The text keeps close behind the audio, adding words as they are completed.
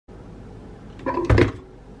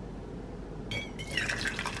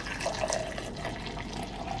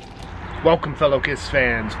Welcome, fellow Kiss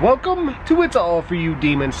fans. Welcome to It's All For You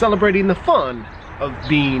Demons, celebrating the fun of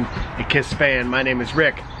being a Kiss fan. My name is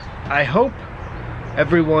Rick. I hope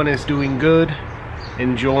everyone is doing good,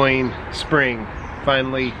 enjoying spring,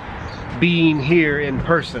 finally being here in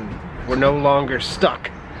person. We're no longer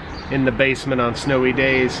stuck in the basement on snowy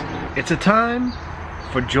days. It's a time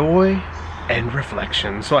for joy and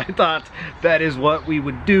reflection. So I thought that is what we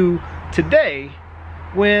would do today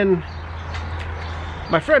when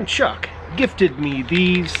my friend Chuck gifted me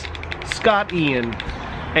these Scott Ian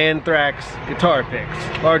Anthrax guitar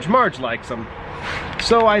picks. Large Marge likes them.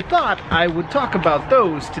 So I thought I would talk about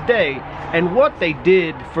those today and what they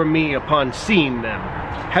did for me upon seeing them.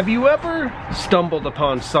 Have you ever stumbled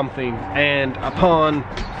upon something, and upon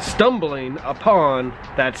stumbling upon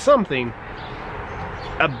that something,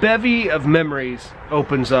 a bevy of memories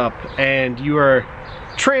opens up and you are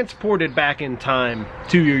transported back in time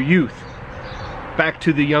to your youth? Back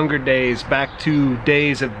to the younger days, back to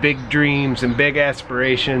days of big dreams and big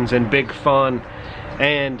aspirations and big fun,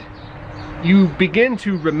 and you begin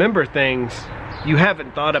to remember things you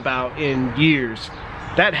haven't thought about in years.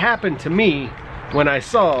 That happened to me when I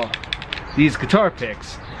saw these guitar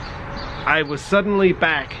picks. I was suddenly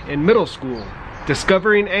back in middle school,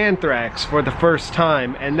 discovering Anthrax for the first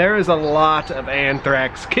time, and there is a lot of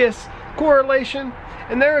Anthrax Kiss correlation,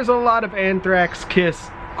 and there is a lot of Anthrax Kiss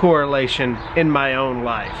correlation in my own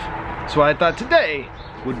life. So I thought today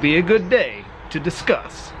would be a good day to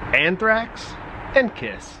discuss Anthrax and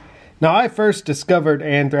Kiss. Now, I first discovered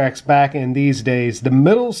Anthrax back in these days, the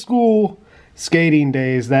middle school skating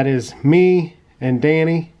days. That is me and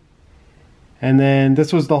Danny, and then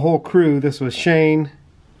this was the whole crew. This was Shane,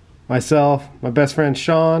 myself, my best friend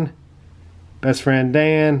Sean, best friend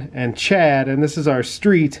Dan, and Chad, and this is our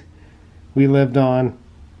street we lived on.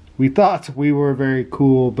 We thought we were very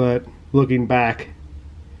cool, but looking back,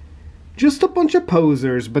 just a bunch of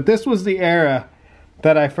posers. But this was the era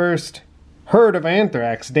that I first heard of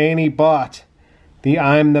Anthrax. Danny bought the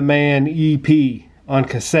I'm the Man EP on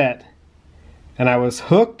cassette, and I was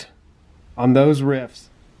hooked on those riffs.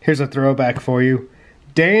 Here's a throwback for you.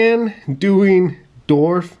 Dan doing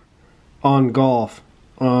Dorf on Golf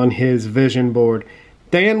on his Vision board.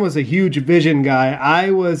 Dan was a huge Vision guy.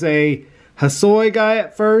 I was a Hosoi guy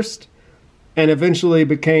at first, and eventually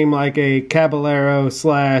became like a Caballero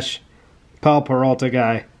 / Pal Peralta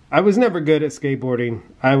guy. I was never good at skateboarding.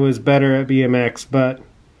 I was better at BMX, but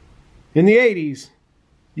in the 80s,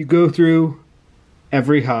 you go through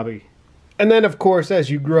every hobby. And then, of course, as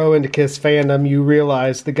you grow into Kiss fandom, you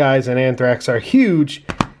realize the guys in Anthrax are huge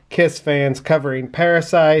Kiss fans, covering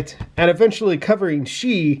Parasite and eventually covering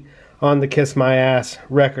She on the Kiss My Ass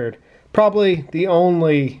record. Probably the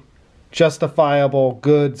only justifiable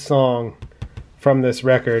good song from this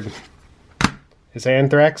record is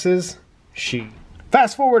Anthrax's She.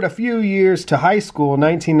 Fast forward a few years to high school,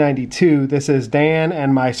 1992. This is Dan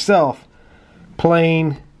and myself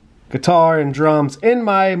playing guitar and drums in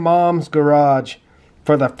my mom's garage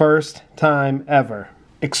for the first time ever.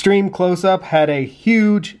 Extreme Close-Up had a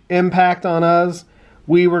huge impact on us.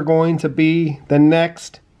 We were going to be the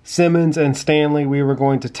next Simmons and Stanley. We were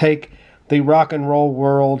going to take the rock and roll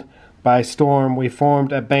world by storm. We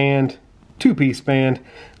formed a band, two-piece band,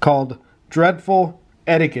 called Dreadful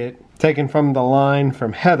Etiquette, taken from the line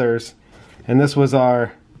from Heathers, and this was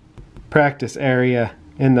our practice area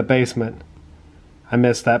in the basement. I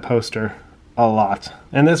miss that poster a lot.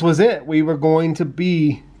 And this was it. We were going to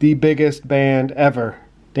be the biggest band ever.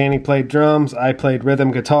 Danny played drums, I played rhythm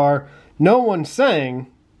guitar. No one sang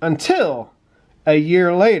until a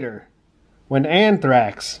year later when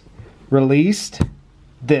Anthrax released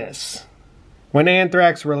this. When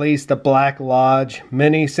Anthrax released the Black Lodge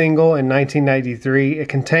mini single in 1993, it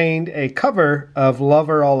contained a cover of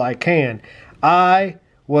Lover All I Can. I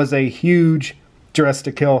was a huge Dressed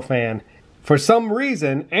to Kill fan. For some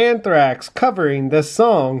reason, Anthrax covering this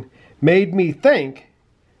song made me think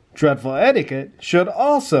Dreadful Etiquette should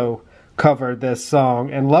also cover this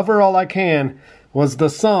song, and Lover All I Can was the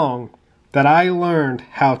song that I learned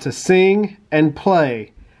how to sing and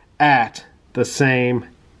play at the same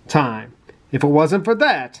time. If it wasn't for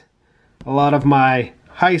that, a lot of my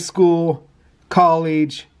high school,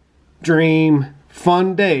 college, dream,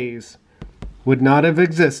 fun days would not have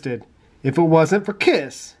existed if it wasn't for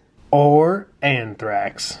Kiss or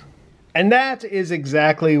Anthrax. And that is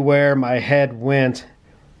exactly where my head went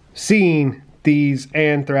seeing these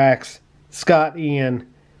Anthrax Scott Ian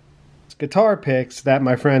guitar picks that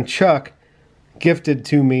my friend Chuck gifted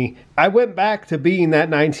to me. I went back to being that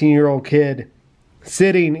 19-year-old kid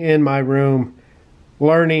sitting in my room,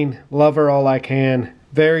 learning Love Her All I Can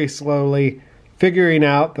very slowly, figuring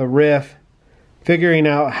out the riff, figuring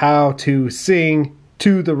out how to sing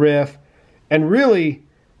to the riff, and really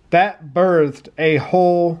that birthed a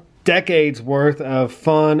whole decade's worth of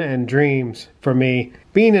fun and dreams for me.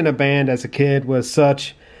 Being in a band as a kid was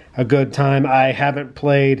such a good time. I haven't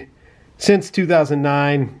played since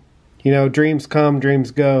 2009. You know, dreams come,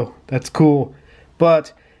 dreams go. That's cool.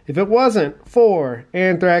 But if it wasn't for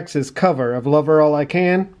Anthrax's cover of Love Her All I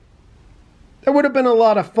Can, there would have been a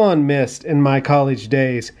lot of fun missed in my college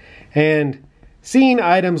days. And seeing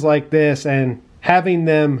items like this and having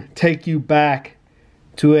them take you back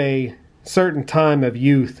to a certain time of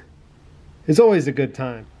youth is always a good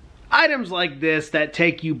time. Items like this that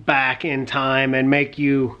take you back in time and make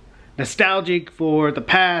you nostalgic for the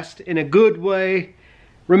past in a good way,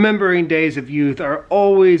 remembering days of youth, are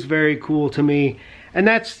always very cool to me. And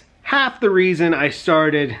that's half the reason I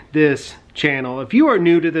started this channel. If you are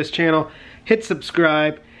new to this channel, hit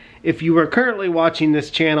subscribe. If you are currently watching this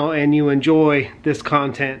channel and you enjoy this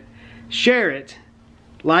content, share it,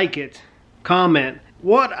 like it, comment.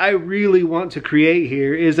 What I really want to create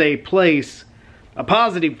here is a place, a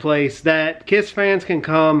positive place, that KISS fans can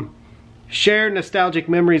come share nostalgic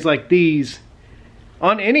memories like these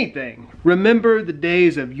on anything. Remember the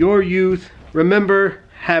days of your youth, remember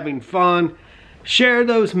having fun, share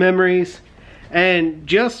those memories, and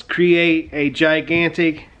just create a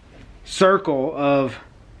gigantic circle of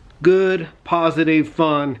good, positive,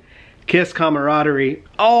 fun KISS camaraderie.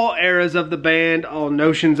 All eras of the band, all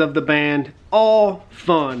notions of the band, all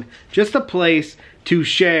fun. Just a place to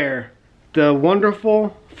share the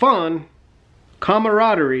wonderful, fun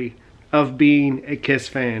camaraderie of being a KISS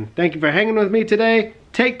fan. Thank you for hanging with me today.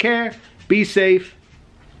 Take care. Be safe.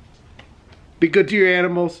 Be good to your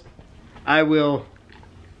animals. I will...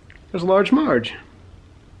 There's Large Marge.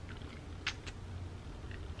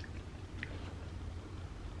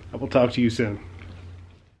 I will talk to you soon.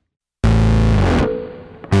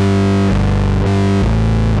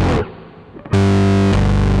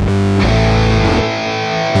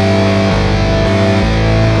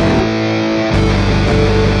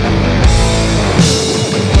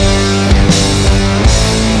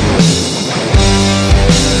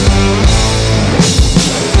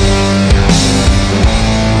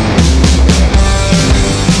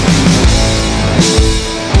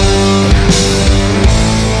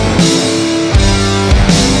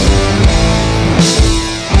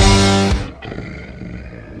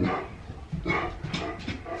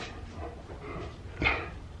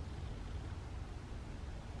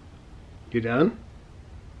 You done?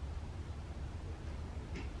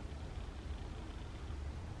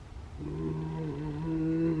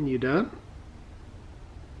 You done?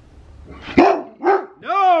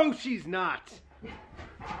 No, she's not.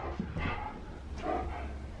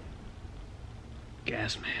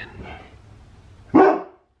 Gas man.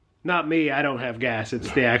 Not me, I don't have gas. It's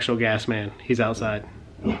the actual gas man. He's outside.